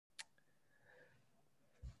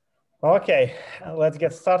Okay, let's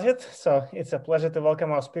get started. So it's a pleasure to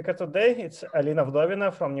welcome our speaker today. It's Alina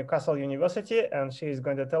Vdovina from Newcastle University, and she is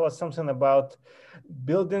going to tell us something about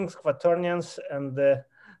buildings, quaternions, and the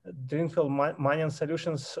Drinfeld-Manin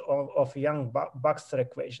solutions of Yang-Baxter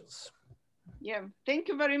equations. Yeah, thank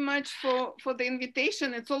you very much for the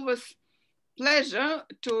invitation. It's always pleasure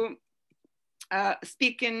to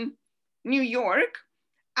speak in New York.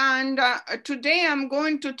 And today I'm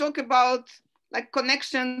going to talk about like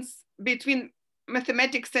connections between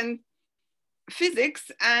mathematics and physics.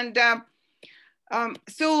 And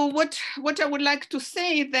so what I would like to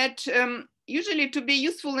say that usually to be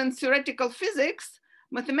useful in theoretical physics,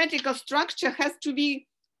 mathematical structure has to be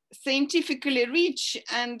scientifically rich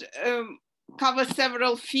and cover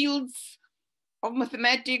several fields of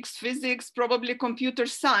mathematics, physics, probably computer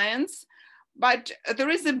science. But there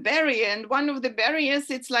is a barrier, and one of the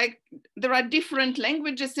barriers, it's like there are different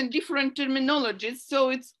languages and different terminologies, so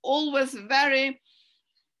it's always very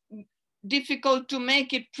difficult to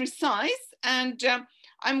make it precise. And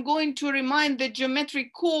I'm going to remind the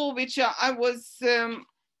geometric core, which I was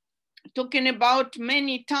talking about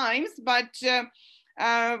many times, but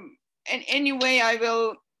and anyway, I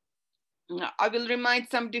will remind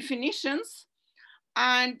some definitions.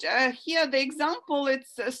 And here the example,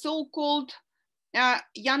 it's so-called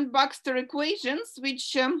Yang-Baxter equations,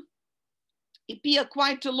 which appear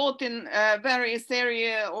quite a lot in various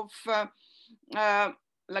areas of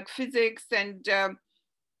like physics and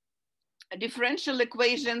differential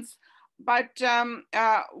equations. But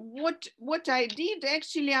what I did,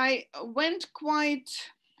 actually, I went quite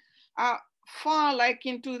far, like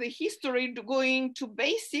into the history, going to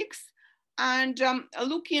basics, and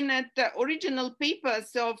looking at the original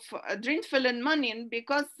papers of Drinfeld-Manin,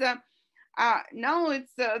 because now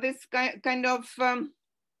it's this kind of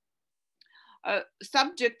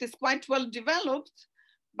subject is quite well developed.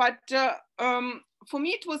 But for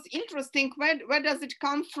me, it was interesting, where does it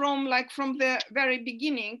come from, like from the very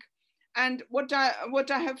beginning? And what I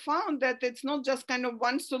have found, that it's not just kind of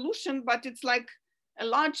one solution, but it's like a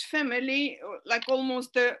large family, like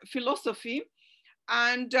almost a philosophy.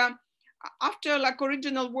 And after like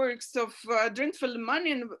original works of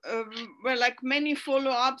Drinfeld-Manin were like many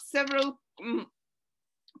follow-up, several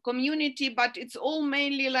community, but it's all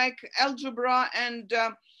mainly like algebra and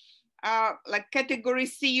like category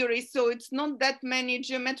theory. So it's not that many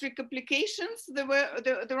geometric applications.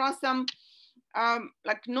 There are some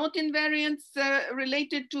like knot invariants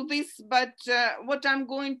related to this, but what I'm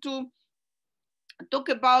going to talk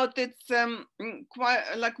about, it's quite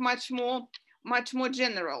like much more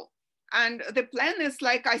general. And the plan is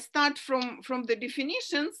like I start from the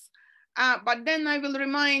definitions, but then I will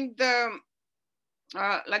remind the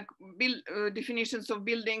like definitions of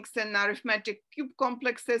buildings and arithmetic cube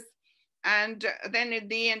complexes, and then at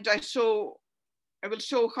the end I will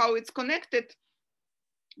show how it's connected,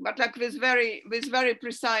 but like with very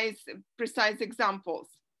precise examples.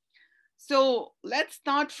 So let's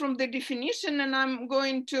start from the definition, and I'm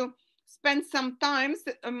going to spend some time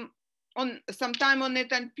on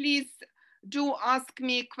it, and please do ask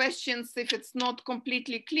me questions if it's not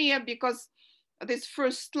completely clear, because this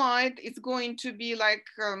first slide is going to be like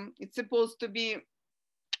it's supposed to be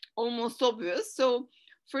almost obvious. So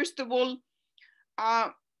first of all,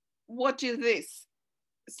 what is this?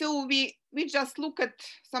 So we just look at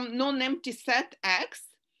some non-empty set X,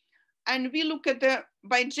 and we look at the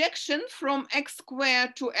bijection from X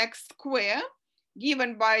squared to X squared,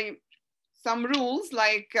 given by some rules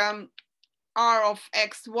like R of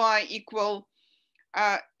XY equal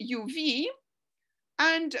UV.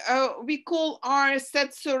 And we call R a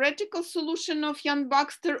set theoretical solution of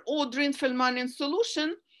Yang-Baxter or Drinfeld-Manin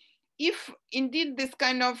solution, if indeed this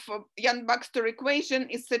kind of Yang-Baxter equation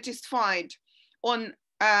is satisfied on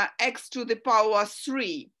X to the power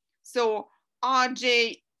 3. So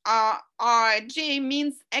Rj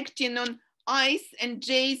means acting on I's and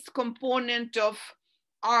J's component of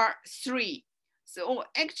R3. So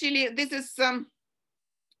actually this is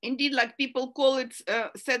indeed, like people call it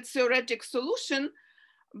set theoretic solution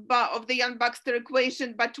of the Yang-Baxter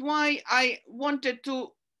equation. But why I wanted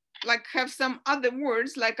to like have some other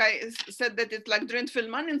words, like I said that it's like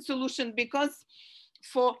Drinfeld-Manin solution, because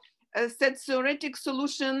for a set theoretic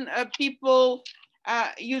solution, people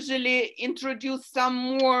usually introduce some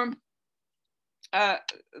more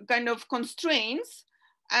kind of constraints.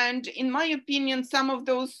 And in my opinion, some of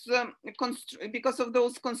those, because of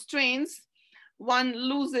those constraints, one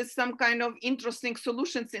loses some kind of interesting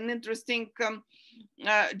solutions in interesting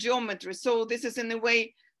geometry. So this is in a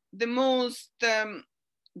way the most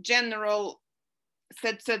general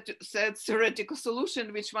set theoretical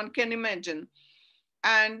solution which one can imagine.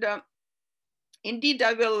 And indeed,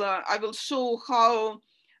 I will show how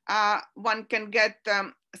one can get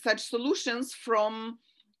such solutions from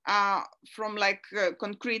like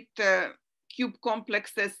concrete cube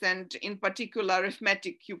complexes, and in particular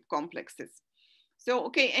arithmetic cube complexes. So,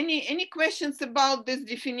 okay, any questions about this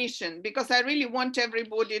definition? Because I really want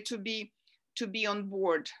everybody to be on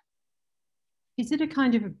board. Is it a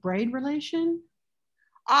kind of a braid relation?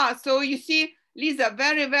 So you see, Lisa,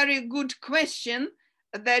 very, very good question.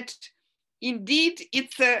 That indeed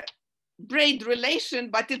it's a braid relation,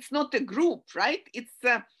 but it's not a group, right? It's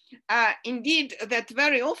indeed that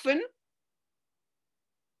very often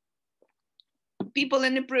people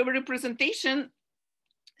in the representation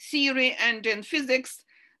theory and in physics,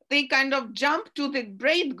 they kind of jump to the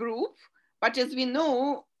braid group, but as we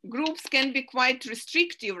know, groups can be quite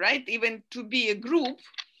restrictive, right? Even to be a group,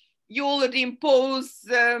 you already impose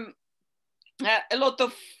a lot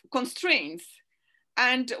of constraints.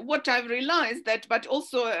 And what I've realized that, but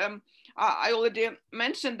also I already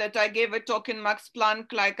mentioned that I gave a talk in Max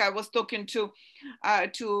Planck, like I was talking to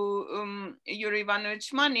Yuri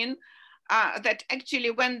Ivanovich Manin, that actually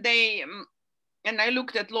when they, and I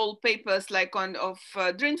looked at all papers like of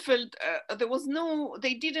Drinfeld, there was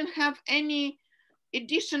they didn't have any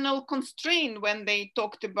additional constraint when they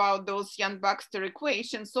talked about those Yang-Baxter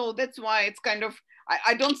equations. So that's why it's kind of,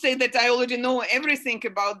 I don't say that I already know everything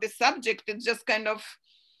about this subject. It's just kind of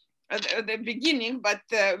the beginning, but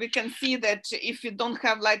we can see that if you don't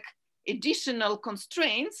have like additional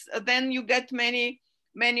constraints, then you get many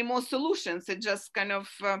more solutions. It's just kind of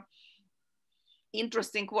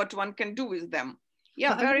interesting what one can do with them.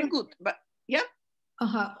 Yeah, very good. But yeah.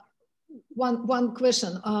 One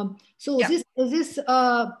question. So yeah. this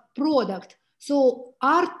product. So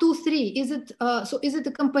R23 is it? So is it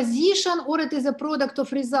a composition or it is a product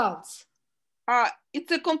of results?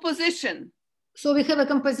 It's a composition. So we have a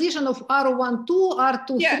composition of R12,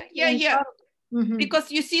 R23. Yeah.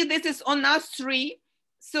 Because you see, this is on R3.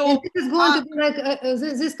 So and this is going to be like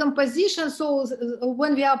this composition. So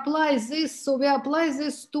when we apply this, so we apply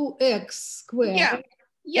this to X squared.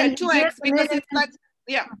 Yeah, to X, because it's like,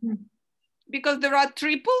 yeah. Because there are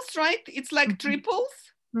triples, right? It's like triples.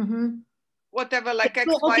 Whatever, like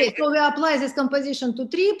X, okay, so we apply this composition to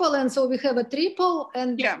triple, and so we have a triple,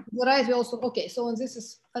 and the right we also, okay, so this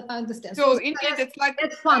is, I understand. So indeed, it's like,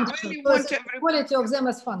 that's function. So it's the quality of them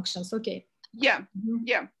as functions, okay. Yeah,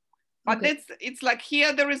 yeah. But it's like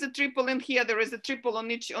here there is a triple, and here there is a triple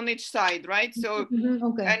on each side, right? So,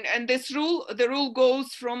 and this rule, the rule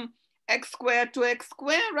goes from X squared to X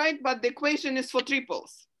squared, right? But the equation is for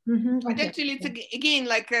triples. But actually, it's again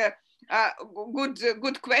like a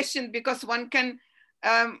good question, because one can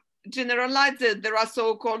generalize it. There are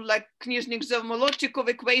so-called like Knyzhnik-Molodchikov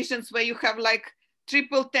equations where you have like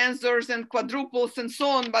triple tensors and quadruples and so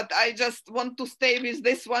on. But I just want to stay with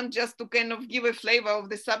this one just to kind of give a flavor of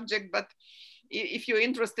the subject. But if you're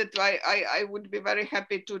interested, I would be very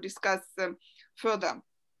happy to discuss further.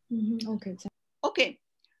 Okay.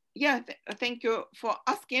 Yeah, thank you for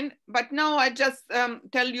asking. But now I just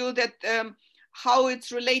tell you that how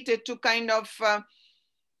it's related to kind of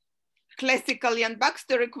classical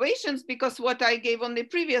Yang-Baxter equations, because what I gave on the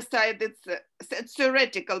previous slide, it's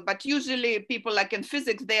theoretical, but usually people like in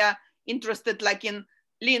physics, they are interested like in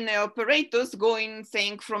linear operators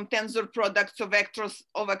saying from tensor products of vectors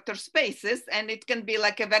or vector spaces, and it can be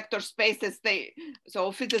like a vector spaces.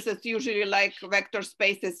 So physicists usually like vector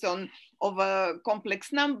spaces over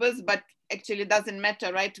complex numbers, but actually doesn't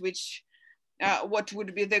matter, right? What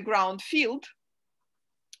would be the ground field?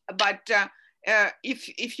 But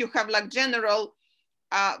if you have like general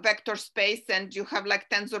vector space and you have like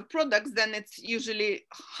tensor products, then it's usually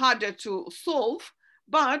harder to solve.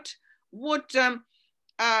 But what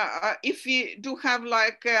if we do have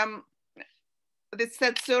like this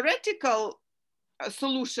theoretical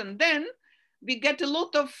solution, then we get a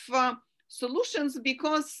lot of solutions,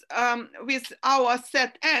 because with our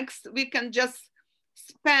set X, we can just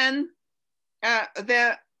span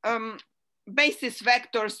the basis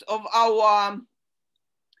vectors of our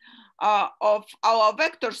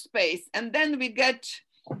vector space, and then we get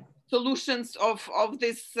solutions of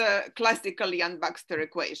this classical Yang-Baxter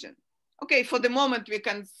equation. Okay, for the moment we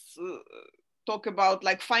can talk about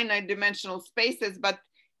like finite dimensional spaces, but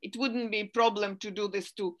it wouldn't be a problem to do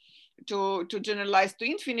this to generalize to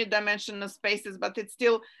infinite dimensional spaces. But it's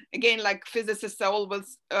still, again, like physicists are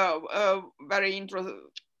always very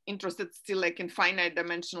interested still like in finite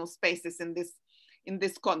dimensional spaces in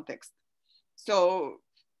this context. So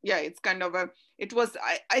yeah, it's kind of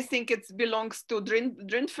I think it belongs to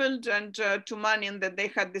Drinfeld and to Manin, that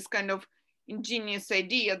they had this kind of ingenious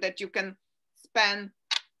idea that you can span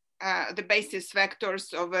the basis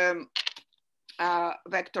vectors of a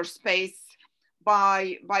vector space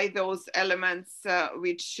by those elements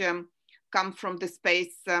which come from the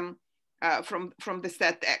space from the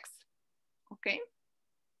set X. Okay.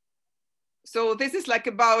 So this is like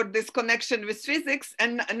about this connection with physics.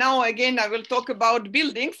 And now again, I will talk about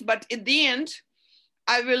buildings, but at the end,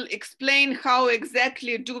 I will explain how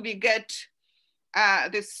exactly do we get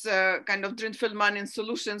this kind of Drinfeld-Manin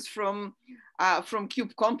solutions from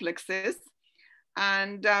cube complexes.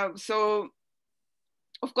 And so,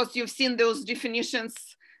 of course, you've seen those definitions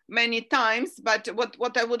many times, but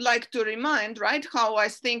what I would like to remind, right, how I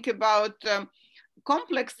think about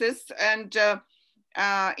complexes and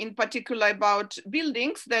in particular about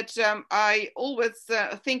buildings, that I always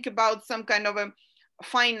think about some kind of a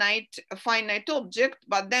finite object,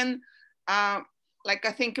 but then like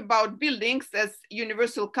I think about buildings as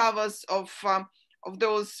universal covers of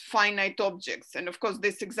those finite objects. And of course,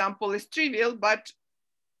 this example is trivial, but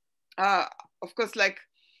of course, like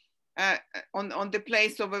on the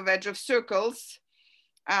place of a wedge of circles,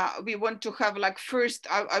 we want to have like first,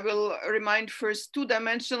 I will remind first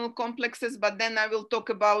two-dimensional complexes, but then I will talk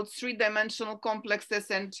about three-dimensional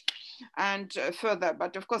complexes and further.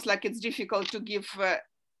 But of course, like it's difficult to give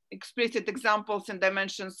explicit examples in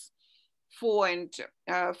dimensions 4 and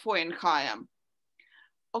higher.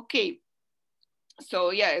 Okay,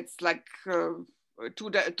 so yeah, it's like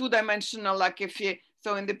two-dimensional, like if you,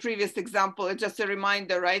 so in the previous example, it's just a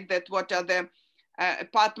reminder, right, that what are the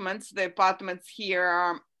apartments? The apartments here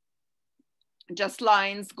are just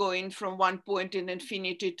lines going from one point in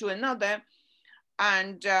infinity to another.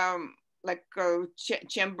 And like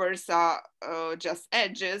chambers are just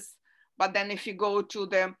edges. But then if you go to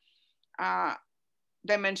the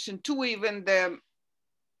dimension 2, even the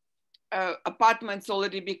apartments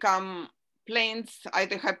already become planes,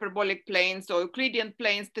 either hyperbolic planes or Euclidean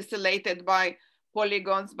planes tessellated by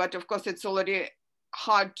polygons. But of course, it's already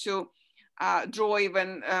hard to draw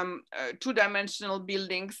even two-dimensional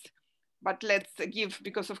buildings. But let's give,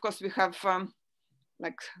 because of course we have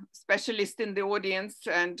like specialists in the audience,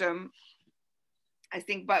 and I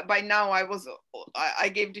think by now I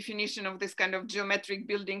gave definition of this kind of geometric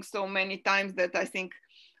building so many times that I think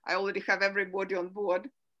I already have everybody on board.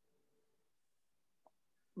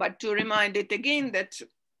 But to remind it again that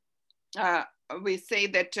we say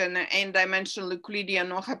that an n-dimensional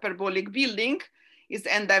Euclidean or hyperbolic building is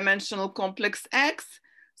n-dimensional complex X,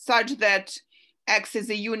 such that X is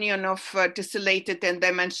a union of tessellated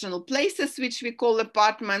n-dimensional places, which we call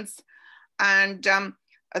apartments. And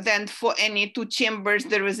then for any two chambers,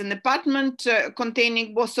 there is an apartment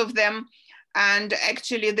containing both of them. And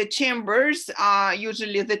actually the chambers are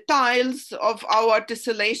usually the tiles of our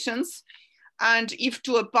tessellations. And if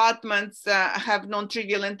two apartments have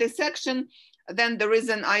non-trivial intersection, then there is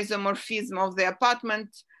an isomorphism of the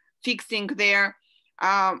apartment fixing their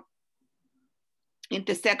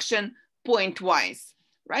intersection point-wise,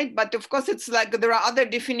 right? But of course, it's like there are other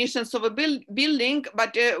definitions of a building,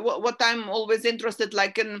 but what I'm always interested,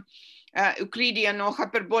 like in Euclidean or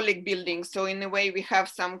hyperbolic buildings. So in a way, we have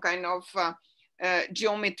some kind of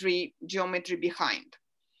geometry behind.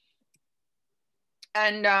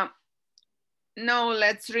 And now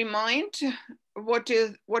let's remind what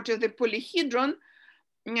is the polyhedron.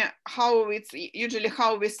 How it's usually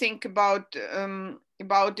how we think about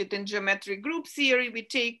it in geometric group theory. We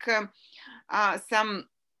take some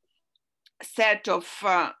set of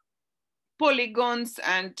polygons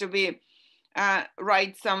and we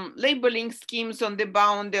write some labeling schemes on the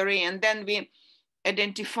boundary, and then we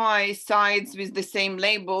identify sides with the same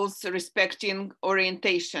labels respecting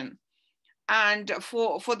orientation. And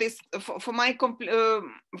for my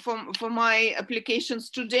applications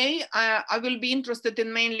today, I will be interested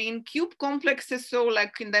in mainly in cube complexes. So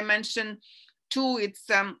like in dimension 2, it's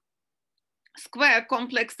square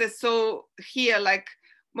complexes. So here, like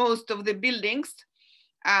most of the buildings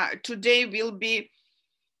today will be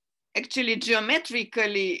actually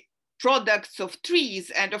geometrically products of trees.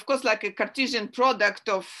 And of course, like a Cartesian product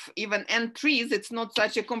of even n trees, it's not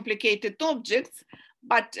such a complicated object.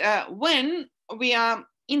 But when we are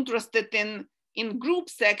interested in group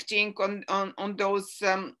secting on those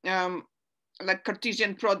like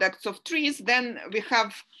Cartesian products of trees, then we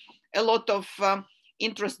have a lot of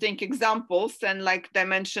interesting examples. And like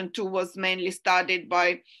dimension 2 was mainly studied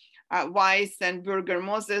by Weiss and Burger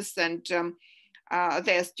Moses and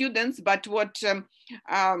their students. But what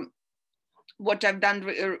I've done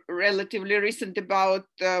relatively recent, about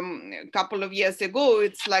a couple of years ago,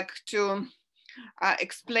 it's like to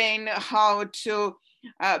explain how to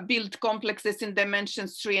build complexes in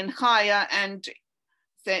dimensions 3 and higher. And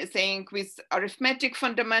saying with arithmetic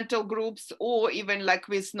fundamental groups, or even like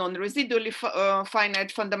with non-residually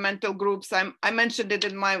finite fundamental groups. I mentioned it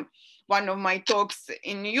in one of my talks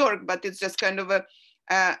in New York, but it's just kind of a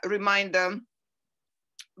reminder.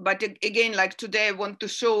 But again, like today, I want to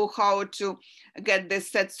show how to get the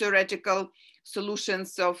set theoretical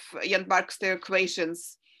solutions of Yang-Baxter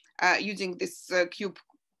equations using these cube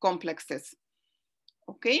complexes.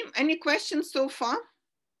 Okay, any questions so far?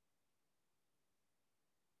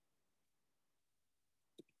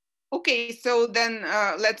 Okay, so then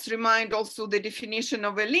let's remind also the definition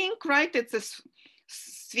of a link, right? It's a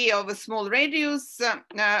sphere of a small radius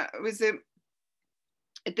with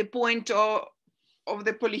at the point of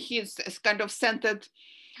the polyhedron is kind of centered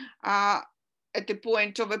at the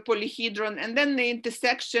point of a polyhedron, and then the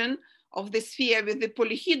intersection of the sphere with the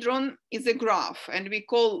polyhedron is a graph, and we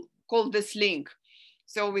call this link.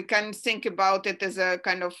 So we can think about it as a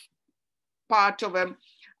kind of part of a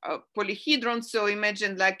polyhedron. So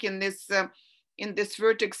imagine like in this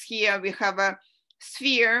vertex here, we have a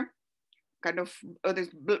sphere, kind of this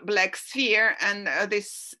black sphere, and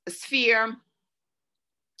this sphere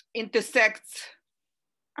intersects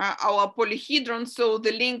our polyhedron. So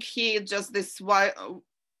the link here is just this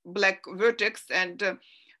black vertex and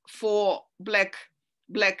 4 black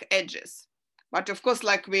edges. But of course,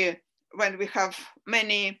 like when we have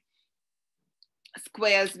many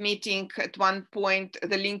squares meeting at one point,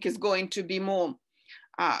 the link is going to be more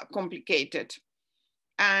complicated.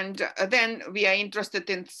 And then we are interested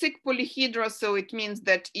in thick polyhedra, so it means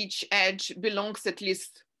that each edge belongs to at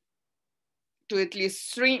least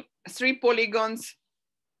three polygons.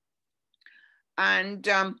 And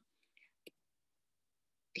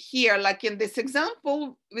here, like in this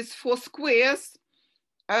example with 4 squares,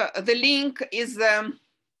 the link is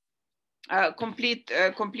complete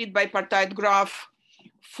bipartite graph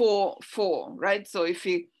 4, 4, right? So if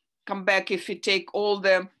we come back, if we take all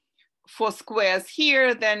the 4 squares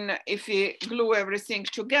here, then if we glue everything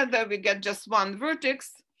together, we get just one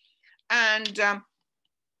vertex. And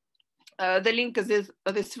the link is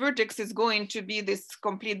this vertex is going to be this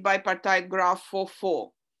complete bipartite graph 4,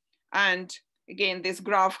 4. And again, this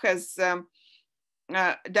graph has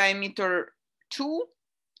diameter 2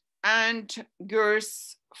 and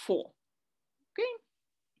girth 4. Okay.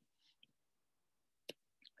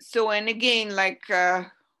 So, and again, like I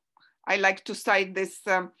like to cite this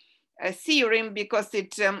theorem because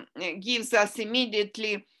it gives us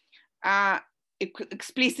immediately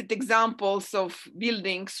explicit examples of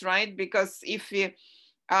buildings, right? Because if we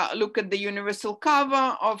look at the universal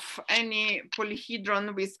cover of any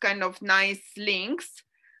polyhedron with kind of nice links,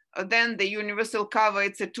 then the universal cover,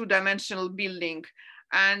 it's a 2-dimensional building.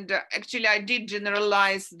 And actually I did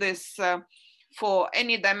generalize this for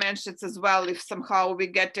any dimensions as well. If somehow we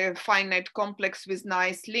get a finite complex with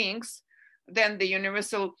nice links, then the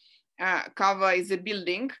universal cover is a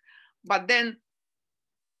building. But then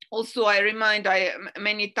also I remind, I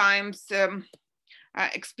many times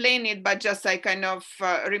explain it, but just I kind of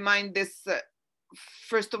remind this,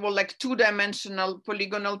 first of all, like 2-dimensional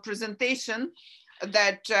polygonal presentation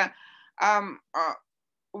that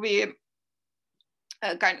we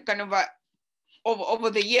kind of over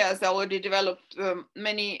the years, I already developed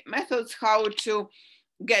many methods how to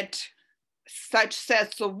get such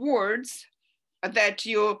sets of words that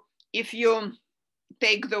if you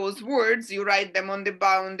take those words, you write them on the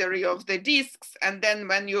boundary of the disks, and then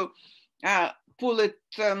when you pull it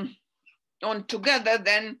on together,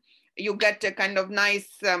 then you get a kind of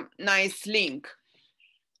nice link.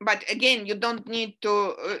 But again, you don't need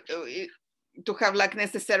to have like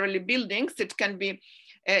necessarily buildings. It can be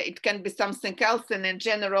something else, and in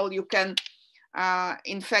general, you can,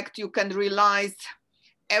 in fact, you can realize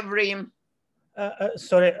every.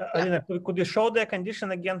 Sorry, Alina, could you show the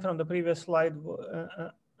condition again from the previous slide?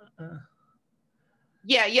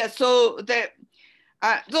 Yeah. So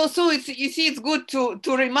so it's, you see, it's good to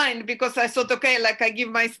remind, because I thought, okay, like I give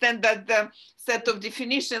my standard set of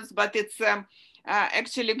definitions, but it's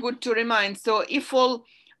actually good to remind. So if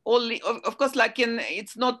only, of course, like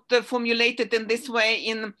it's not formulated in this way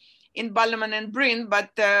in Ballman and Brin,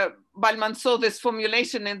 but Ballman saw this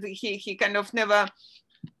formulation and he kind of never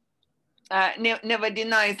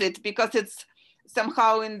denies it, because it's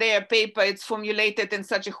somehow in their paper, it's formulated in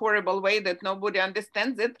such a horrible way that nobody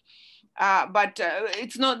understands it. But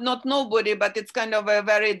it's not nobody, but it's kind of a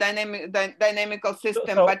very dynamical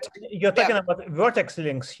system. So but you're talking about vertex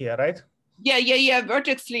links here, right? Yeah,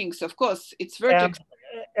 vertex links, of course, it's vertex.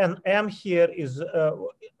 And M here is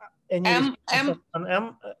any M. on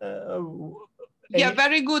M? Yeah,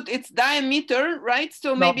 very good. It's diameter, right?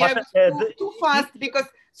 So maybe no, I was too fast because,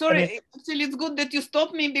 sorry, actually it's good that you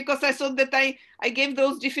stopped me because I thought that I gave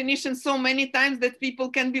those definitions so many times that people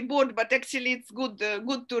can be bored, but actually it's good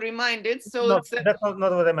good to remind it. So no, it's, that's not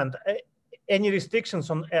what I meant. Any restrictions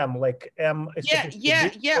on M, like M?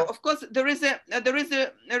 Yeah. Of course, there is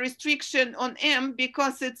a restriction on M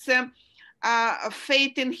because it's a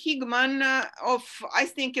fate in Higman of, I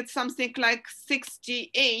think it's something like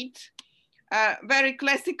 68. Very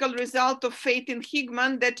classical result of fate in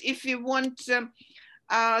Higman, that if you want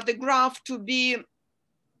the graph to be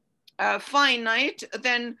finite,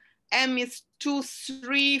 then M is 2,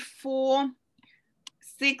 3, 4,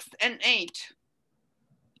 6, and 8.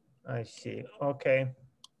 I see. Okay.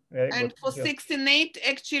 Very and good. for 6 and 8,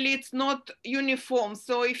 actually, it's not uniform.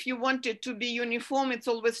 So if you want it to be uniform, it's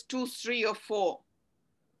always 2, 3, or 4.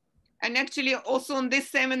 And actually, also on this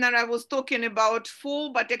seminar, I was talking about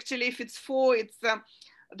 4, but actually, if it's 4, it's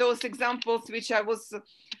those examples which I was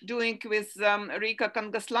doing with Rika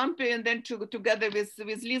Kangaslampi, and then together with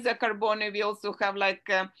Lisa Carbone, we also have like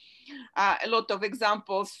a lot of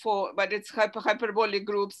examples for, but it's hyperbolic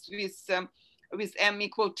groups with M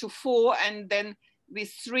equal to 4, and then with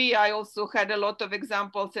 3, I also had a lot of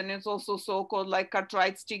examples, and it's also so-called like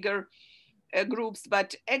Cartwright-Steger groups,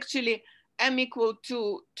 but actually M equal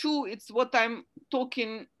to 2, it's what I'm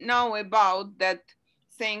talking now about, that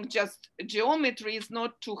saying just geometry is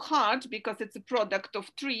not too hard because it's a product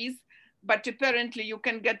of trees, but apparently you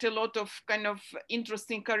can get a lot of kind of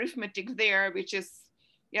interesting arithmetic there, which is,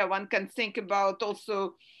 yeah, one can think about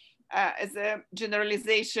also as a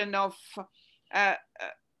generalization of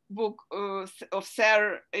book of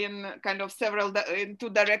Serre in kind of several, in 2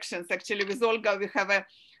 directions. Actually, with Olga, we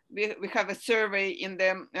have a survey in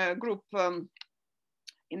the group,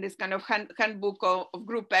 in this kind of handbook of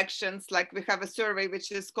group actions. Like we have a survey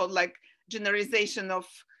which is called like generalization of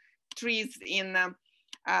trees in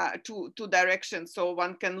 2 directions. So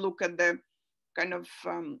one can look at the kind of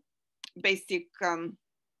basic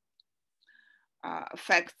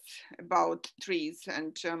facts about trees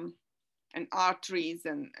and R trees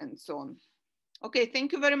and so on. Okay,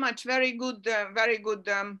 thank you very much. Very good,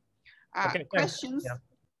 okay, questions.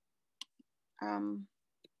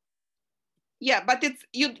 Yeah, but it's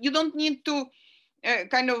you don't need to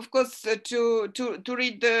kind of course to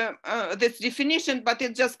read this definition, but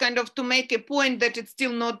it's just kind of to make a point that it's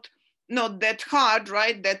still not that hard,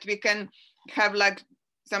 right? That we can have like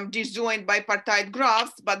some disjoint bipartite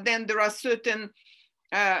graphs, but then there are certain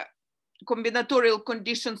combinatorial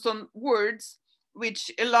conditions on words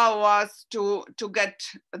which allow us to get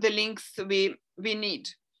the links we need.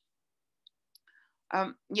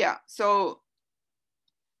 Yeah, so,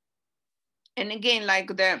 and again,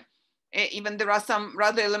 like even there are some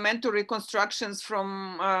rather elementary constructions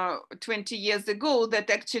from 20 years ago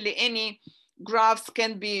that actually any graphs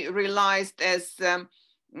can be realized as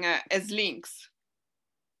links.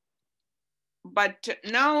 But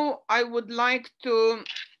now I would like to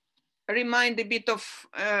remind a bit of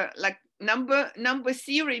like number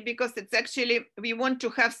theory, because it's actually, we want to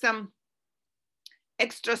have some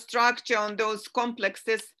extra structure on those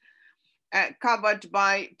complexes covered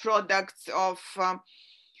by products of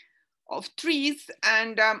trees.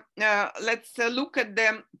 And let's look at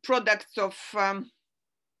the products of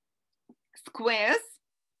squares.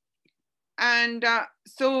 And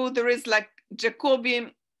so there is like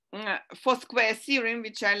Jacobi four-square theorem,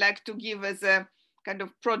 which I like to give as a kind of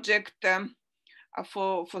project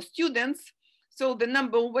for students. So the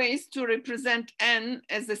number of ways to represent n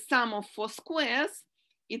as the sum of 4 squares,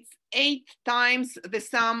 it's 8 times the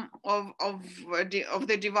sum of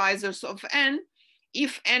the divisors of n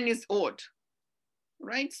if n is odd,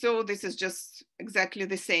 right? So this is just exactly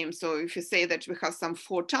the same. So if you say that we have some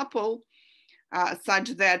 4 tuple such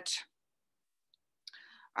that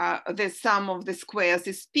the sum of the squares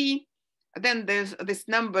is p, then this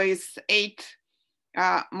number is 8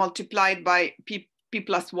 multiplied by p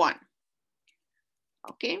plus 1.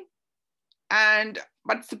 Okay,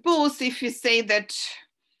 but suppose if you say that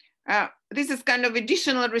this is kind of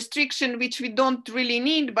additional restriction which we don't really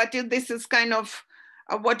need, but this is kind of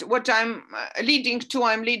what I'm leading to.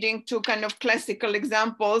 I'm leading to kind of classical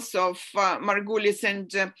examples of Margulis and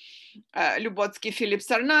Lubotsky, Philip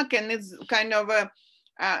Sarnak, and it's kind of a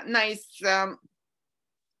nice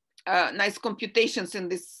computations in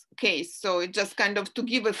this case. So it just kind of to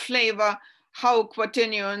give a flavor how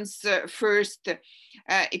quaternions first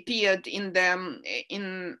appeared in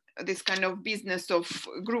this kind of business of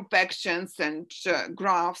group actions and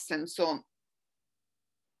graphs and so on.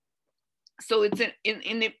 So it's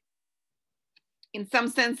in some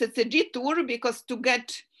sense it's a detour, because to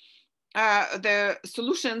get the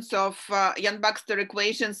solutions of Yang-Baxter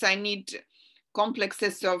equations, I need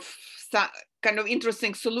complexes of kind of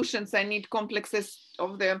interesting solutions. I need complexes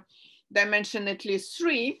of the dimension at least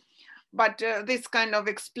 3. But this kind of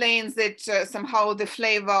explains it somehow, the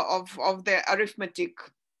flavor of the arithmetic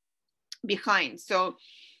behind. So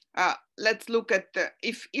let's look at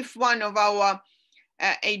if one of our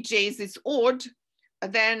AJs is odd,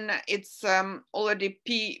 then it's already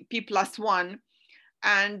p plus 1.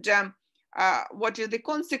 And what is the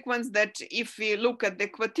consequence? That if we look at the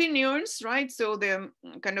quaternions, right? So the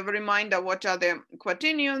kind of a reminder, what are the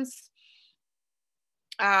quaternions?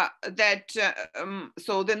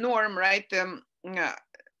 So the norm, right?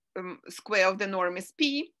 Square of the norm is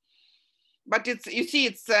p, but it's, you see,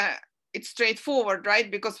 it's straightforward,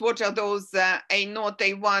 right? Because what are those A0,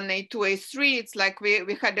 A1, A2, A3? It's like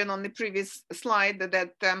we had it on the previous slide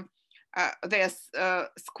that there's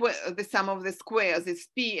the sum of the squares is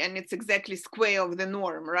p, and it's exactly square of the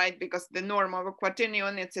norm, right? Because the norm of a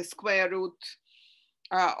quaternion, it's a square root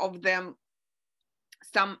of the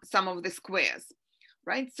sum of the squares.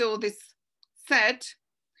 Right, so this set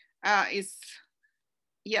is,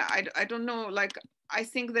 yeah, I don't know, like, I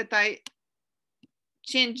think that I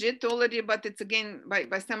changed it already, but it's again,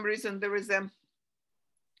 by some reason, there is a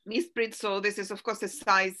misprint. So this is, of course, the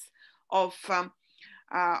size of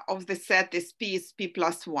the set is p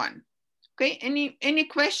plus 1. Okay, any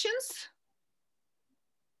questions?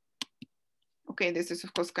 Okay, this is,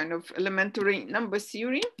 of course, kind of elementary number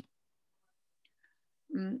theory.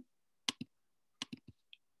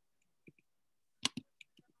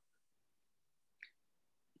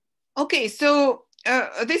 Okay, so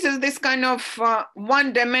this is this kind of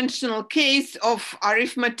one-dimensional case of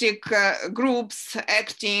arithmetic groups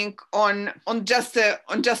acting on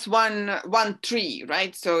just one tree,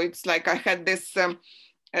 right? So it's like I had this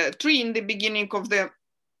tree in the beginning of the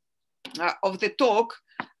talk,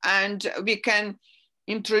 and we can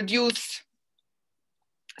introduce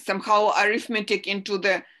somehow arithmetic into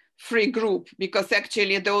the free group, because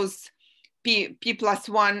actually those p plus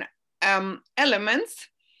 1 elements,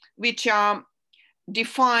 which are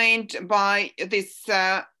defined by this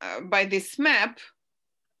map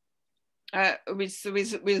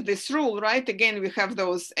with this rule, right? Again, we have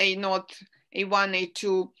those A0, A1,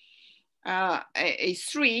 A2,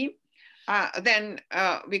 A3. Then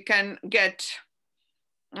we can get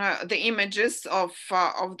the images of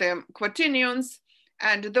the quaternions,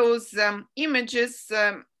 and those images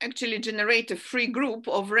actually generate a free group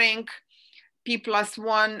of rank p plus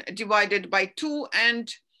 1 divided by 2,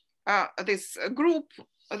 and this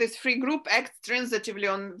free group acts transitively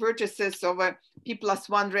on vertices of a p plus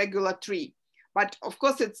 1 regular tree. But of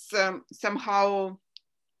course, it's somehow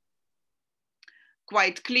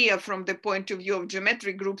quite clear from the point of view of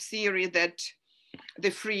geometric group theory that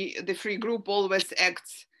the free group always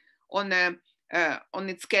acts on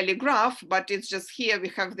its Kelly graph. But it's just here we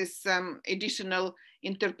have this additional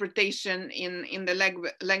interpretation in the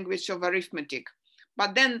language of arithmetic.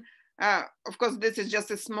 But then, of course, this is just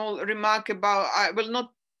a small remark about, I will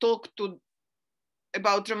not talk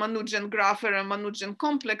about Ramanujan graph or Ramanujan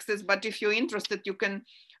complexes, but if you're interested, you can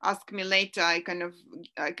ask me later. I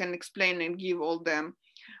can explain and give all the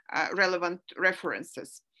relevant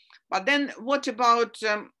references. But then what about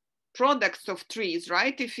products of trees,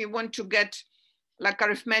 right? If you want to get like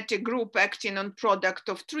arithmetic group acting on product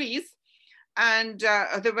of trees, and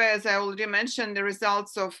the way, as I already mentioned, the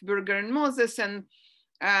results of Berger and Moses and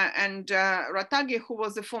Ratagi, who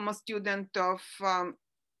was a former student of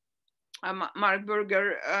Mark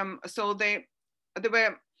Berger. So there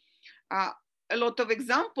were a lot of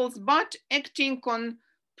examples, but acting on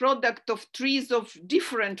product of trees of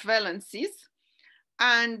different valencies.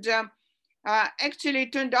 And actually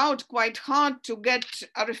it turned out quite hard to get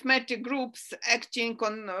arithmetic groups acting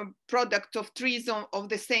on product of trees of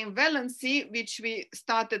the same valency, which we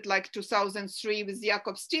started like 2003 with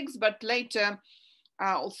Jakob Stix, but later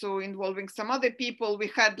also involving some other people, we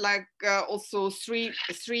had like also three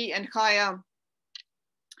and higher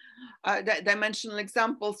dimensional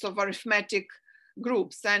examples of arithmetic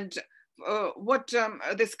groups. And what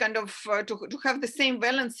this kind of, to have the same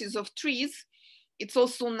valencies of trees, it's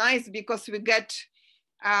also nice because we get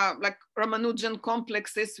like Ramanujan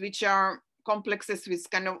complexes, which are complexes with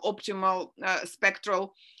kind of optimal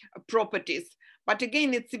spectral properties. But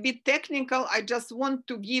again, it's a bit technical. I just want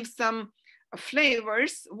to give some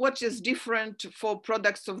flavors, what is different for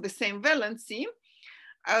products of the same valency,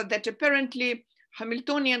 that apparently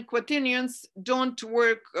Hamiltonian quaternions don't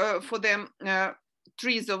work for the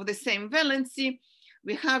trees of the same valency.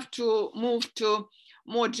 We have to move to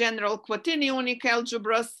more general quaternionic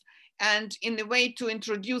algebras, and in a way to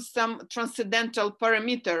introduce some transcendental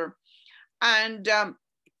parameter. And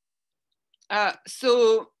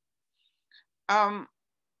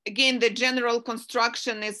again, the general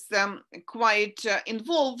construction is quite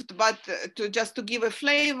involved, but just to give a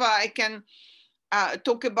flavor, I can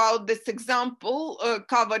talk about this example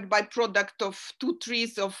covered by product of two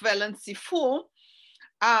trees of valency 4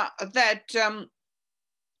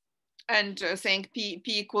 and saying P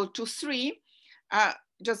equal to 3,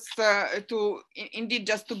 just to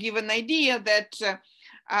give an idea that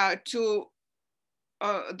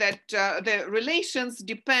the relations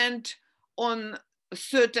depend on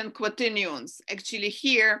certain quaternions. Actually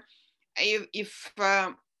here, if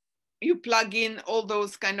you plug in all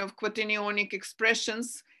those kind of quaternionic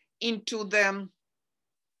expressions into the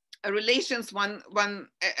relations,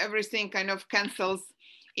 everything kind of cancels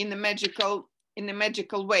in a magical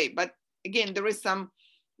way. But again, there is some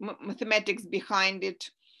mathematics behind it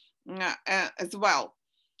as well.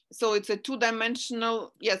 So it's a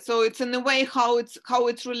two-dimensional, yeah. So it's in a way how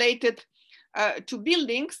it's related to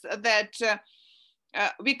buildings that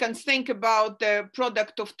we can think about the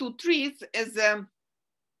product of two trees as a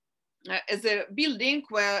building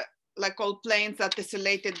where like all planes are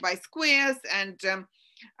tessellated by squares, and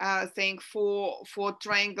saying four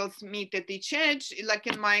triangles meet at each edge, like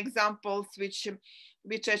in my examples, which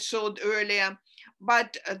I showed earlier.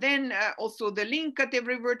 But then also the link at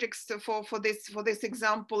every vertex for this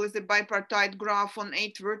example is a bipartite graph on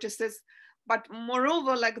 8 vertices. But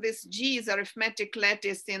moreover, like this G is arithmetic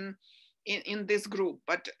lattice in this group.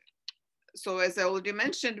 But so as I already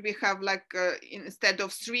mentioned, we have like instead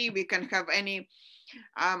of 3, we can have any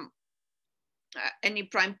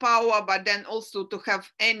prime power, but then also to have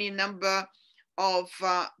any number of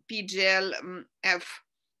PGL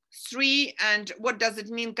F3. And what does it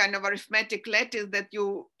mean, kind of arithmetic lattice, that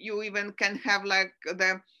you even can have like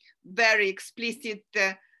the very explicit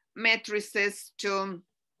matrices to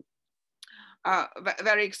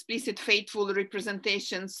very explicit faithful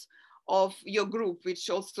representations of your group, which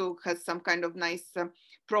also has some kind of nice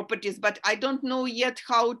properties. But I don't know yet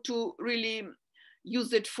how to really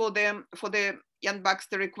use it for the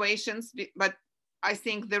Yang-Baxter equations, but I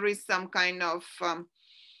think there is some kind of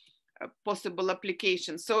possible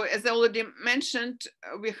application. So as I already mentioned,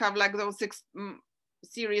 we have like those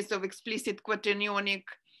series of explicit quaternionic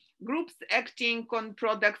groups acting on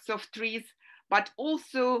products of trees, but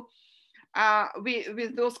also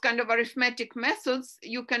with those kind of arithmetic methods,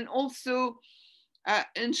 you can also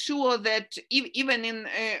ensure that even in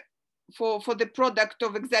for the product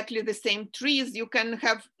of exactly the same trees, you can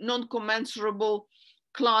have non-commensurable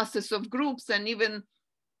classes of groups, and even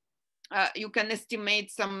you can estimate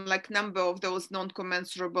some like number of those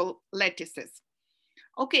non-commensurable lattices.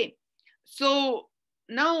 Okay, so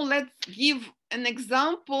now let's give an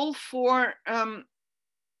example for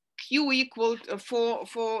Q equal to,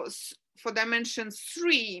 for dimension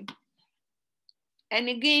 3. And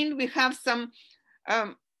again, we have some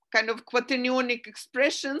kind of quaternionic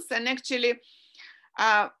expressions, and actually,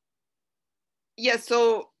 yeah,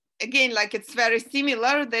 so again, like it's very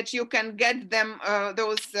similar that you can get them,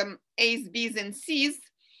 those A's, B's, and C's,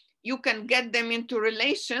 you can get them into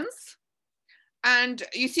relations. And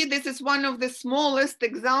you see, this is one of the smallest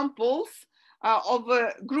examples of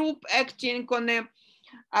a group acting on a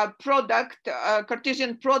product,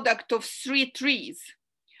 Cartesian product of 3 trees.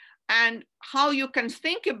 And how you can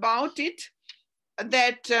think about it,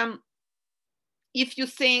 that if you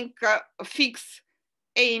think fix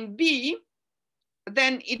A and B,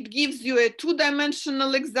 then it gives you a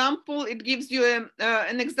 2-dimensional example. It gives you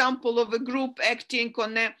an example of a group acting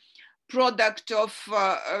on a product of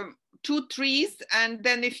 2 trees. And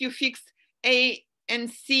then if you fix A and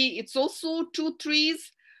C, it's also 2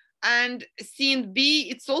 trees. And C and B,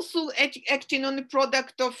 it's also acting on the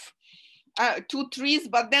product of 2 trees,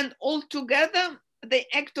 but then all together, they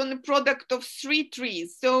act on the product of 3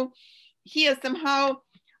 trees. So here somehow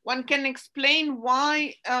one can explain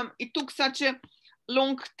why it took such a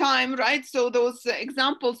long time, right? So those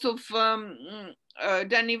examples of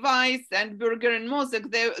Danny Weiss and Berger and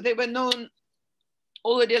Mosek, they were known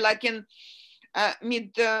already like in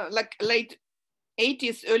like late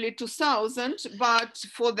 80s, early 2000, but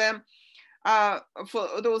for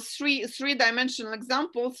those three-dimensional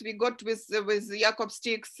examples we got with Jakob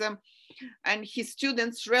Stix and his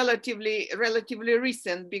students relatively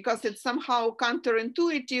recent, because it's somehow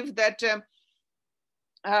counterintuitive that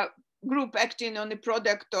group acting on the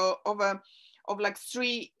product of like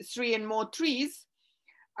three and more trees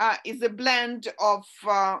is a blend of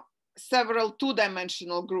several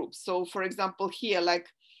 2-dimensional groups. So for example, here, like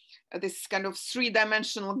this kind of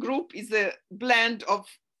 3-dimensional group is a blend of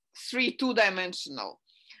three two-dimensional.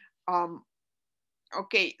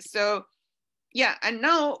 Okay, so yeah, and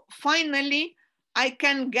now finally I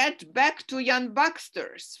can get back to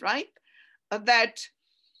Yang-Baxter's, right?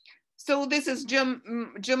 So this is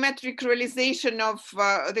geometric realization of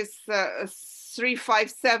this 3, 5,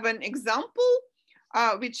 7 example,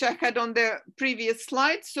 which I had on the previous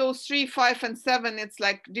slide. So 3, 5, and 7, it's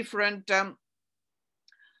like different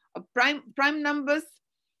prime numbers.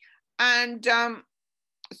 And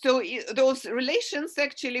so those relations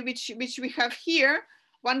actually, which we have here,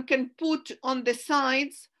 one can put on the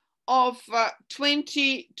sides of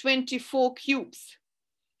 24 cubes.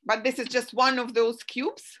 But this is just one of those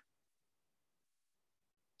cubes.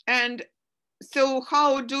 And so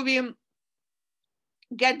how do we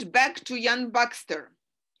get back to Yang-Baxter?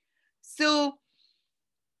 So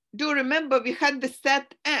do remember we had the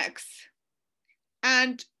set X,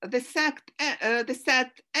 and the set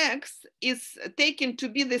X is taken to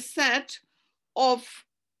be the set of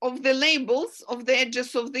the labels of the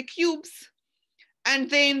edges of the cubes and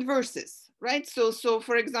the inverses, right? So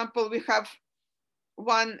for example, we have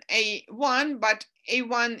 1A1, but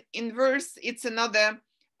A1 inverse, it's another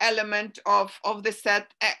element of the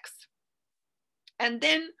set X. And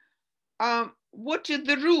then what is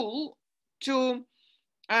the rule to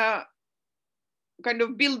kind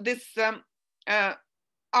of build this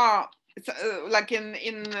R? Like in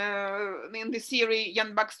the theory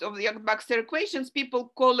of the Yang-Baxter equations,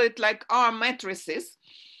 people call it like R matrices.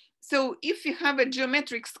 So if you have a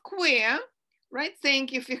geometric square, right, saying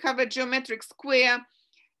if you have a geometric square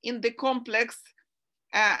in the complex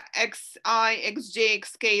xi, xj,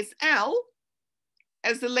 xk is L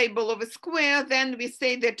as the label of a square, then we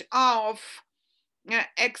say that R of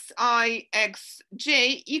xi,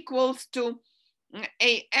 xj equals to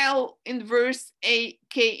a L inverse, a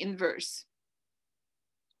K inverse,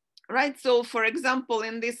 right? So for example,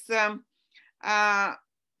 in this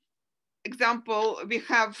example, we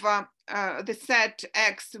have the set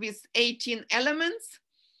X with 18 elements.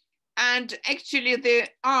 And actually the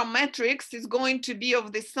R matrix is going to be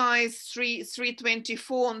of the size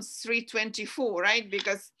 324 and 324, right?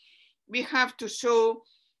 Because we have to show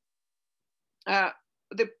the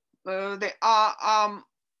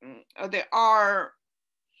R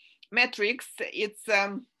matrix, it's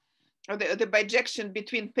the bijection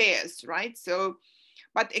between pairs, right? So,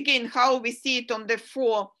 but again, how we see it on the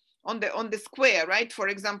on the square, right? For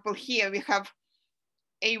example, here we have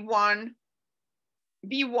A1,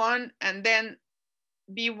 B1, and then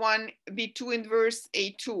B1, B2 inverse,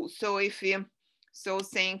 A2. So if we,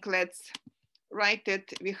 saying, let's write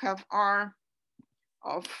it, we have R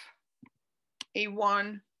of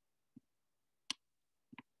A1,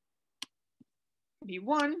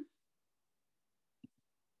 B1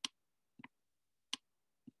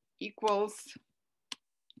 equals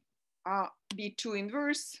B2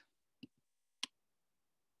 inverse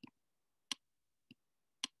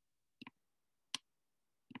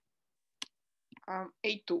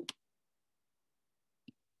A2.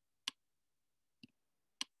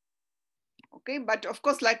 Okay, but of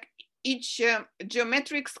course, like each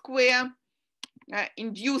geometric square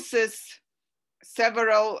induces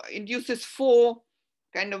four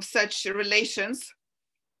kind of such relations,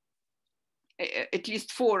 at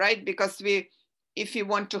least four, right? Because if you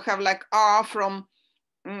want to have like R from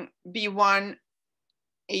B1,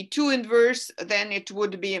 A2 inverse, then it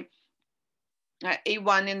would be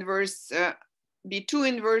A1 inverse, B2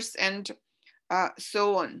 inverse, and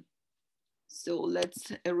so on. So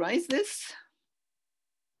let's erase this.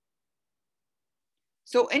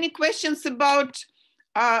 So any questions about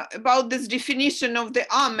this definition of the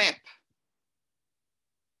R map?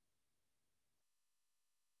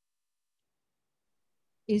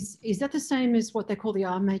 Is that the same as what they call the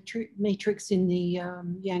R matrix in the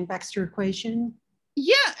Yang-Baxter equation?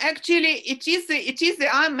 Yeah, actually, it is the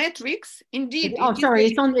R matrix indeed. Oh, sorry,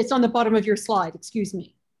 it's on the bottom of your slide. Excuse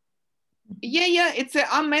me. Yeah, it's a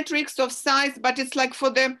R matrix of size, but it's like for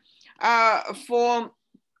the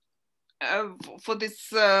for this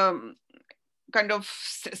kind of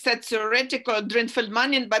set theoretical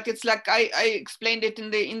Drinfeld-Manin, but it's like I explained it in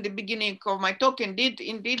the beginning of my talk. Indeed,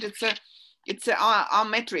 it's a R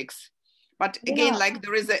matrix. But again, like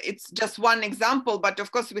it's just one example, but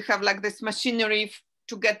of course we have like this machinery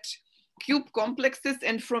to get cube complexes,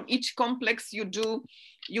 and from each complex you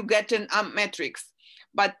get an R matrix.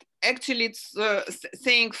 But actually it's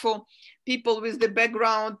saying for people with the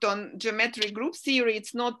background on geometric group theory,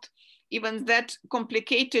 it's not even that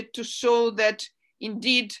complicated to show that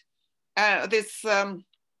indeed this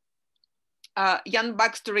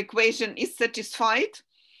Yang-Baxter equation is satisfied.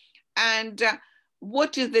 And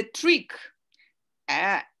what is the trick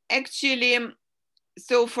actually,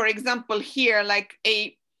 so for example, here, like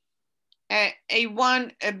A1,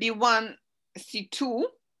 B1, C2.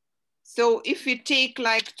 So if we take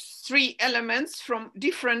like 3 elements from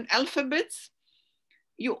different alphabets,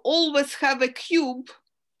 you always have a cube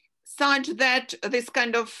such that this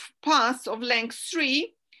kind of path of length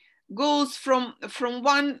 3 goes from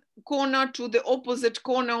one corner to the opposite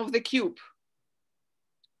corner of the cube,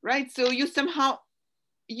 right? So you somehow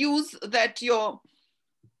use that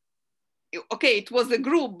okay, it was a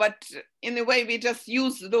group, but in a way we just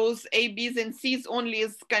use those A, B's and C's only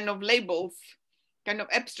as kind of labels, kind of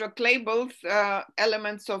abstract labels,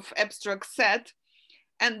 elements of abstract set.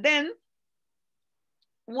 And then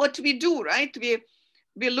what we do, right?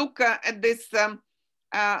 We look at this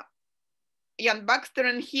Yang-Baxter,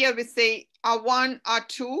 and here we say R1,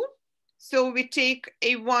 R2. So we take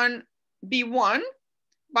A1, B1,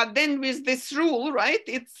 but then with this rule, right?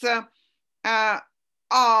 It's R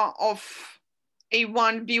of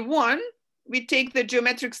A1, B1. We take the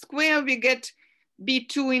geometric square, we get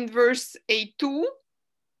B2 inverse A2,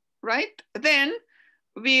 right? Then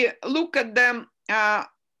we look at the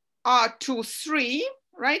R2, 3,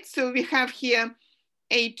 right? So we have here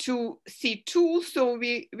A2, C2. So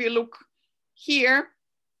we look here,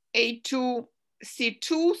 A2,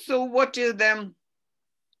 C2. So what is the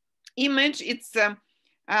image? It's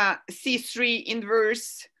C3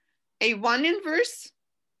 inverse A1 inverse.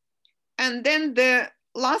 And then the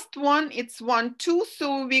last one, it's 1, 2.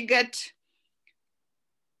 So we get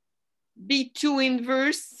B2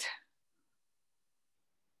 inverse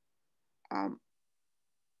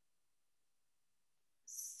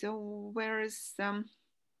so where is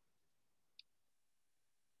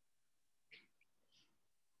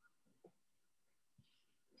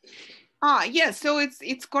yeah, so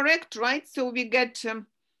it's correct, right? So we get A3,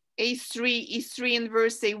 E3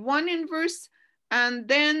 inverse, A1 inverse, and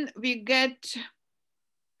then we get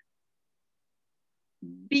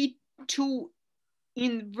B2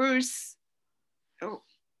 inverse. Oh.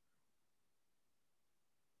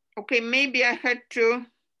 Okay, maybe I had to,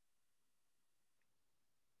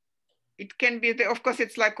 it can be, of course,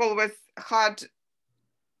 it's like always hard.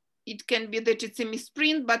 It can be that it's a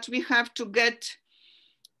misprint, but we have to get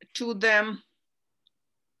to them.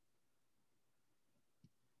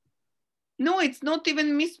 No, it's not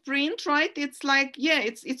even misprint, right? It's like, yeah,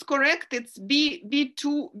 it's correct. It's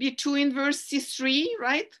B2 inverse C3,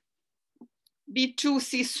 right? B2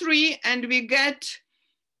 C3, and we get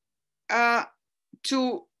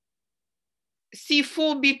to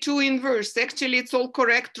C4 B2 inverse. Actually, it's all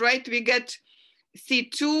correct, right? We get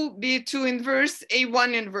C2 B2 inverse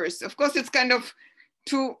A1 inverse. Of course, it's kind of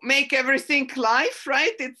to make everything live,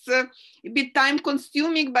 right? It's a bit time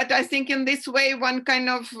consuming, but I think in this way one kind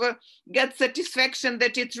of gets satisfaction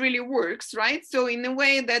that it really works, right? So in a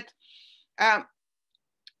way that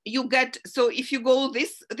you get, so if you go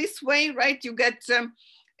this way, right, you get them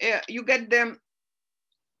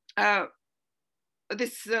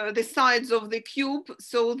the sides of the cube.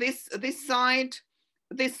 So this side,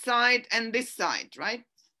 and this side, right?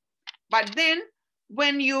 But then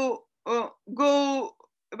when you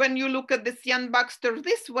when you look at this Yang-Baxter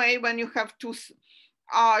this way, when you have 2,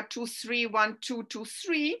 3, 1, 2, 2,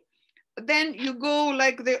 3, then you go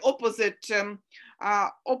like the opposite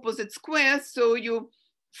opposite square. So you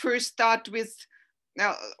first start with,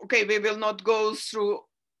 okay, we will not go through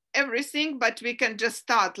everything, but we can just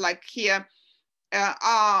start like here,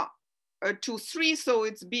 R2, 3, so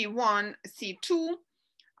it's B1, C2.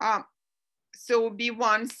 So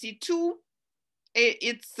B1, C2,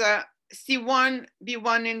 it's C1,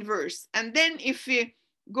 B1 inverse. And then if we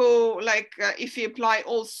go like, if we apply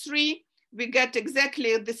all 3, we get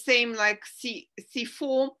exactly the same like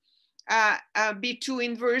C4, B2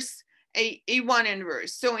 inverse, A1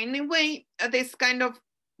 inverse. So in a way, this kind of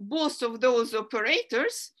both of those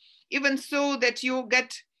operators, even so that you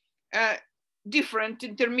get different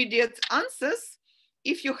intermediate answers,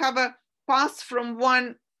 if you have a path from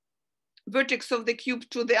one vertex of the cube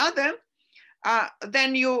to the other,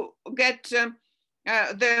 then you get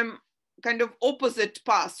the kind of opposite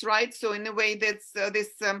path, right? So in a way that's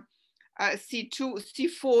this C2,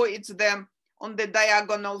 C4, it's on the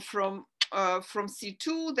diagonal from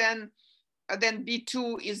C2, then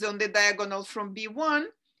B2 is on the diagonal from B1,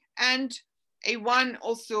 and A1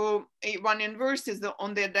 also, A1 inverse is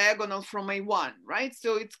on the diagonal from A1, right?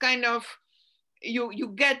 So it's kind of,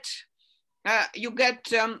 you get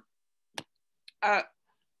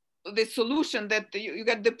the solution, that you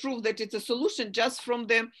get the proof that it's a solution just from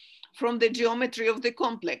the geometry of the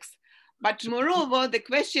complex. But moreover, the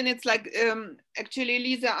question, it's like, actually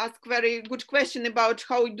Lisa asked very good question about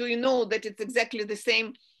how do you know that it's exactly the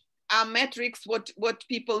same R matrix what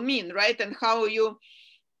people mean, right? And how you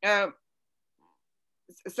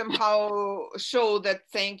somehow show that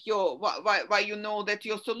saying why you know that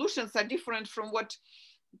your solutions are different from what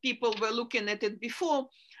people were looking at it before.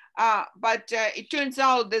 But it turns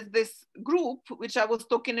out that this group, which I was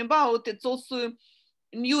talking about, it's also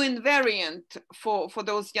new invariant for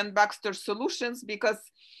those Yang-Baxter solutions, because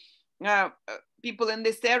people in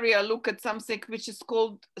this area look at something which is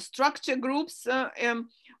called structure groups,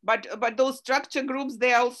 but those structure groups,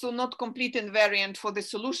 they are also not complete invariant for the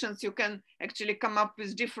solutions. You can actually come up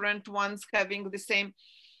with different ones having the same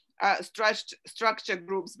structure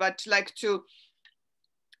groups, but like to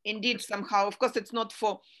indeed somehow, of course, it's not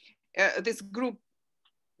for this group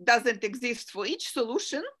doesn't exist for each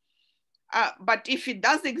solution, but if it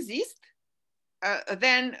does exist,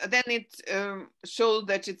 then it shows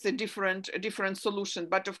that it's a different solution.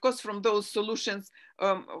 But of course, from those solutions,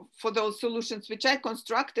 for those solutions which I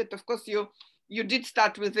constructed, of course, you did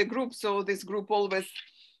start with a group, so this group always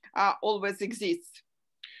exists.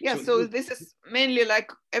 Yeah, so this is mainly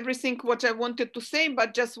like everything what I wanted to say,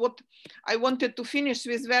 but just what I wanted to finish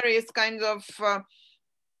with various kinds of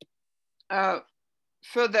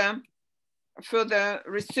further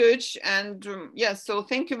research. And yeah, so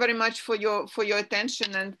thank you very much for your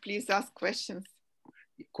attention, and please ask questions.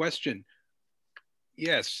 Question.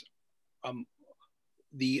 Yes,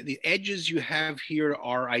 the edges you have here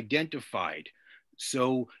are identified.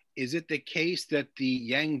 So is it the case that the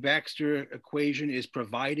Yang-Baxter equation is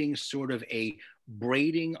providing sort of a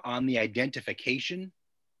braiding on the identification?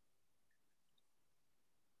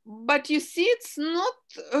 But you see, it's not,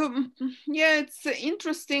 yeah, it's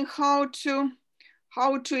interesting how to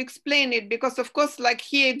explain it, because of course, like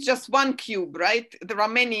here, it's just one cube, right? There are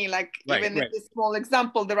many, like even in this small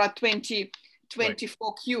example, there are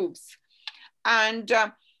 24 cubes. And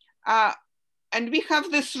we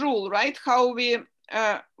have this rule, right? How we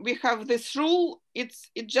have this rule, it's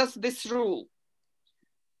just this rule.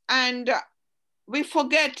 And we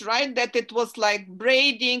forget, right, that it was like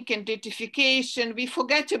braiding, identification. We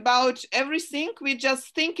forget about everything. We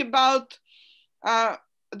just think about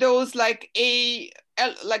those like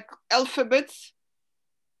like alphabets,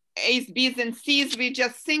 A's, B's, and C's. We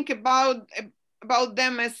just think about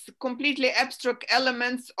them as completely abstract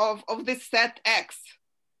elements of this set X.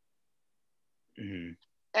 Mm-hmm.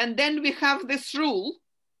 And then we have this rule.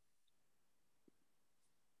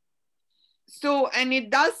 So, and it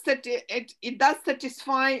does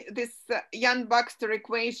satisfy this Yang-Baxter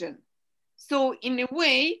equation. So in a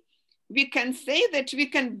way, we can say that we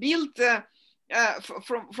can build,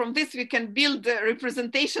 from this, we can build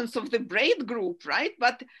representations of the braid group, right?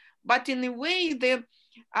 But in a way, the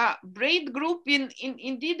braid group,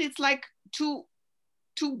 indeed, it's like too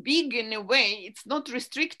big in a way. It's not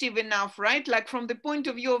restrictive enough, right? Like from the point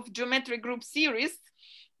of view of geometric group series,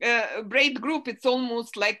 braid group, it's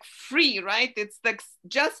almost like free, right? It's like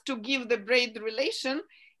just to give the braid relation,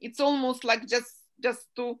 it's almost like just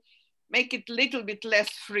to make it a little bit less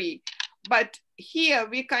free. But here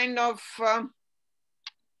we kind of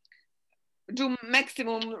do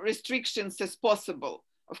maximum restrictions as possible.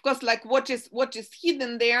 Of course, like what is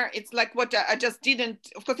hidden there, it's like what I just didn't,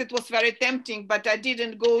 of course it was very tempting, but I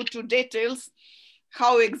didn't go to details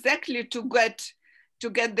how exactly to get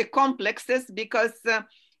the complexes, because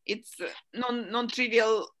it's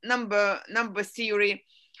non-trivial number theory,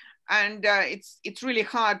 and it's really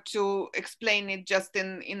hard to explain it just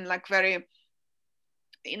in like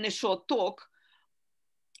in a short talk.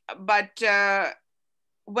 But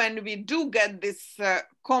when we do get this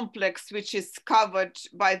complex, which is covered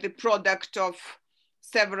by the product of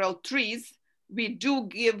several trees, we do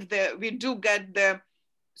get the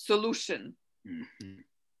solution. Mm-hmm.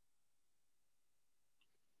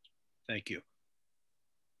 Thank you.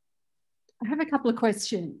 I have a couple of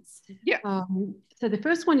questions. Yeah. So the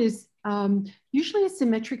first one is, usually a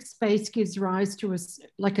symmetric space gives rise to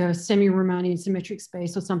like a semi-Riemannian symmetric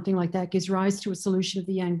space or something like that gives rise to a solution of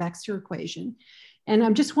the Yang-Baxter equation. And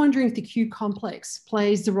I'm just wondering if the Q complex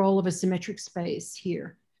plays the role of a symmetric space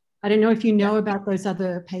here. I don't know if you know about those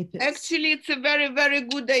other papers. Actually, it's a very, very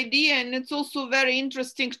good idea. And it's also very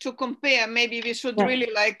interesting to compare. Maybe we should really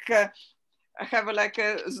like have like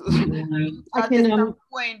at some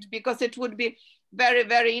point, because it would be very,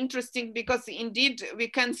 very interesting, because indeed we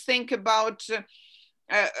can think about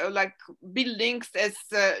like buildings as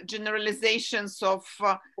generalizations of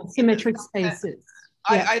symmetric spaces.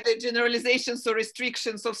 Either generalizations or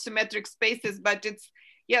restrictions of symmetric spaces, but it's,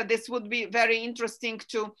 yeah, this would be very interesting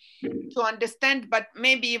to understand, but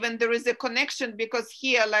maybe even there is a connection, because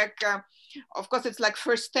here, like, of course, it's like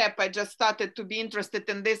first step, I just started to be interested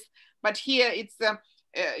in this, but here it's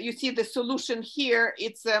you see the solution here,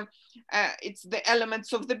 it's the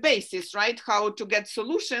elements of the basis, right? How to get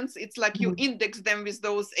solutions. It's like you index them with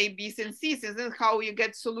those A, B's, and C's, and how you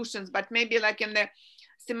get solutions. But maybe like in the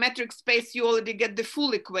symmetric space, you already get the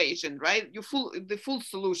full equation, right? The full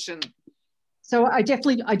solution. So I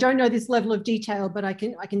don't know this level of detail, but I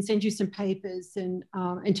can send you some papers and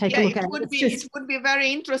take a look at it. It would be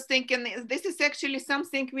very interesting, and this is actually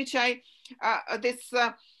something which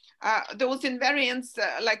those invariants,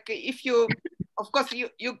 like if you, of course,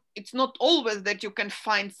 it's not always that you can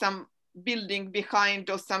find some building behind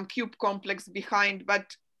or some cube complex behind,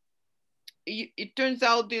 but it turns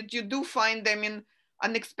out that you do find them in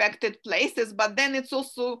unexpected places. But then it's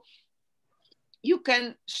also, you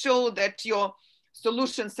can show that your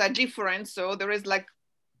solutions are different. So there is like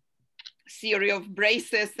theory of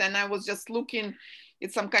braces, and I was just looking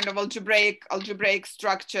at some kind of algebraic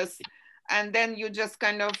structures, and then you just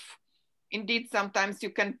kind of, indeed, sometimes you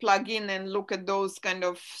can plug in and look at those kind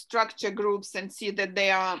of structure groups and see that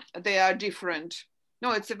they are different.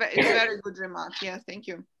 No, it's a very good remark. Yeah, thank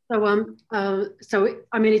you. So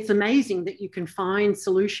I mean, it's amazing that you can find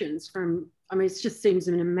solutions from, I mean, it just seems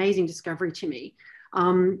an amazing discovery to me.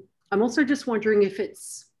 I'm also just wondering if it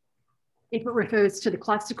refers to the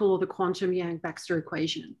classical or the quantum Yang-Baxter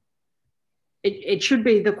equation. It should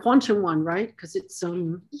be the quantum one, right? Because it's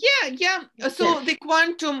yeah. So the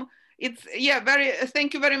quantum, it's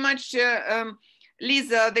thank you very much,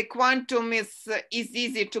 Lisa. The quantum is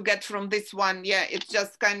easy to get from this one. Yeah, it's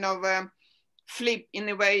just kind of flip in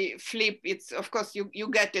a way. It's, of course, you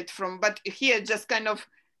get it from, but here just kind of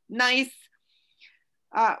nice.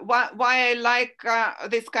 Why I like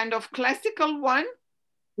this kind of classical one,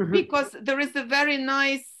 because there is a very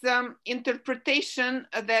nice interpretation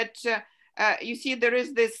that you see there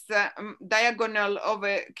is this diagonal of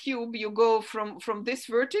a cube. You go from this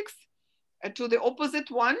vertex to the opposite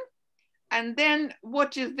one, and then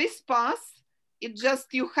what is this path? It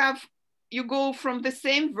just you go from the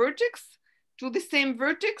same vertex to the same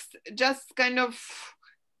vertex, just kind of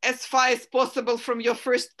as far as possible from your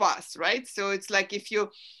first pass, right? So it's like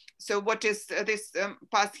so what is this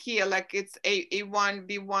path here? Like it's A1,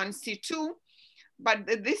 B1, C2, but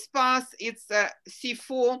this path it's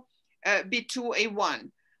C4, B2,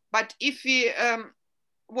 A1. But if we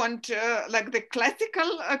want like the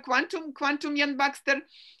classical quantum Yang-Baxter,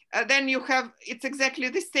 then you have, it's exactly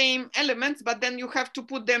the same elements, but then you have to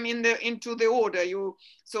put them into the order.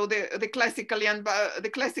 So the classical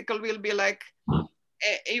will be like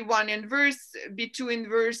A1 inverse, B2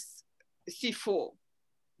 inverse, C4.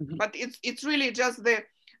 But it's really just the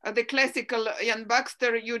classical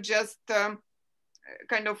Yang-Baxter. You just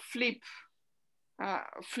kind of flip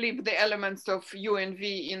the elements of U and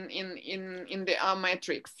V in the R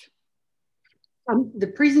matrix. The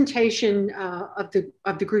presentation of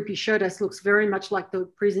the group you showed us looks very much like the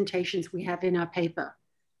presentations we have in our paper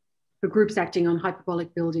for groups acting on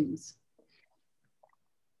hyperbolic buildings.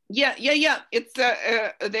 Yeah. It's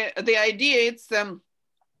the idea. It's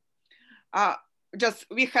just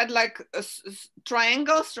we had like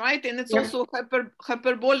triangles, right? And it's also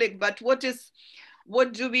hyperbolic. But what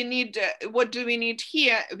do we need? What do we need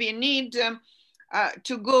here? We need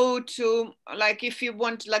to go to, like, if you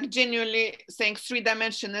want, like, genuinely saying 3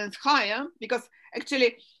 dimensions and higher, because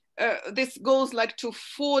actually this goes like to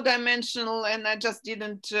 4-dimensional, and I just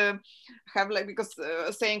didn't have, like, because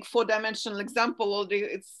saying 4-dimensional example,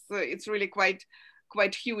 it's really quite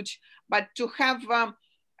huge. But to have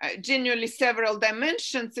genuinely several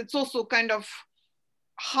dimensions, it's also kind of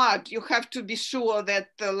hard. You have to be sure that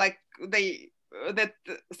that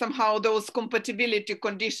somehow those compatibility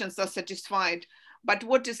conditions are satisfied. But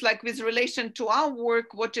what is, like, with relation to our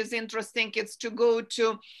work, what is interesting is to go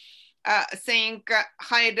to saying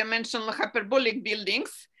higher dimensional hyperbolic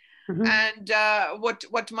buildings. And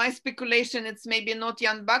what my speculation, it's maybe not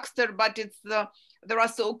Yang-Baxter, but it's there are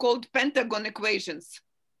so-called pentagon equations.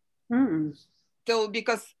 So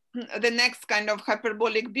because the next kind of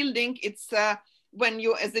hyperbolic building, it's when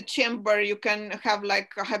you, as a chamber, you can have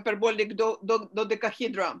like a hyperbolic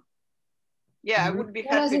dodecahedra. Yeah, I would be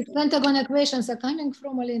happy. Where these pentagon equations are coming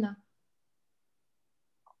from, Alina?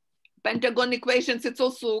 Pentagon equations, it's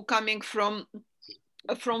also coming from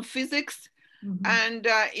physics. And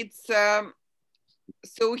it's,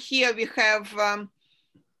 so here we have,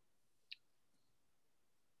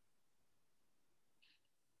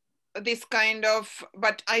 this kind of,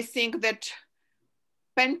 but I think that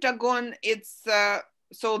pentagon, it's,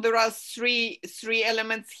 so there are three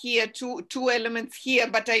elements here, two elements here,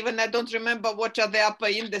 but I don't remember what are the upper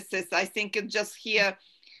indices. I think it's just here,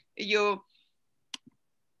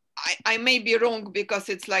 I may be wrong because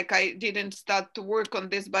it's like I didn't start to work on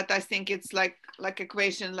this, but I think it's like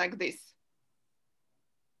equation like this.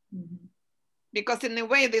 Mm-hmm. Because in a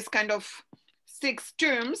way, this kind of 6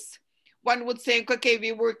 terms, one would say, okay,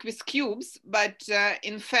 we work with cubes, but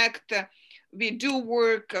in fact, we do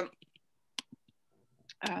work,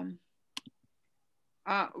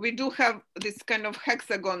 we do have this kind of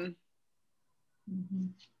hexagon Mm-hmm.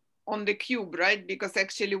 on the cube, right? Because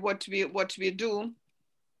actually what we do,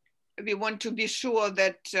 we want to be sure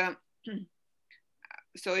that,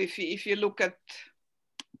 so if you look at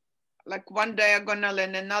like one diagonal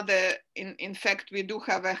and another, in fact, we do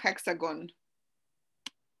have a hexagon,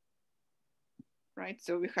 right?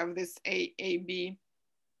 So we have this AB,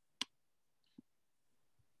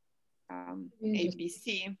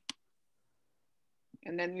 ABC,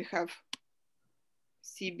 and then we have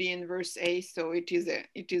CB inverse A, so it is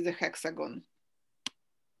a hexagon.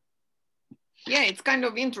 Yeah, it's kind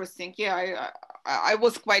of interesting. Yeah, I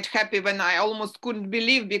was quite happy when I almost couldn't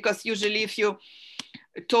believe, because usually if you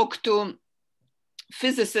talk to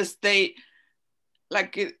physicists, they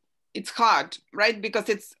like it's hard, right? Because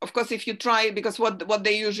it's, of course, if you try, because what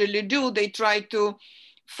they usually do, they try to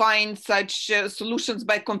find such solutions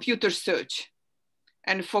by computer search.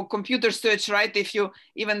 And for computer search, right, if you,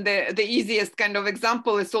 even the easiest kind of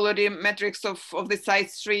example is already a matrix of the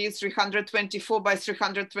size 324 by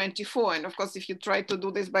 324. And of course, if you try to do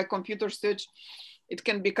this by computer search, it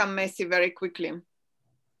can become messy very quickly.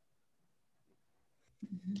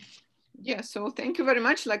 Yeah, so thank you very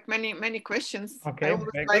much. Like many questions. Okay, I would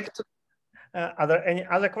like to. Are there any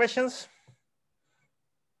other questions?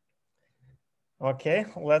 Okay,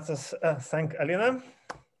 let us thank Alina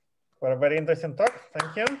for a very interesting talk.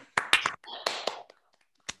 Thank you.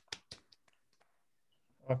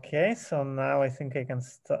 Okay, so now I think I can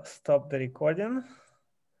stop the recording.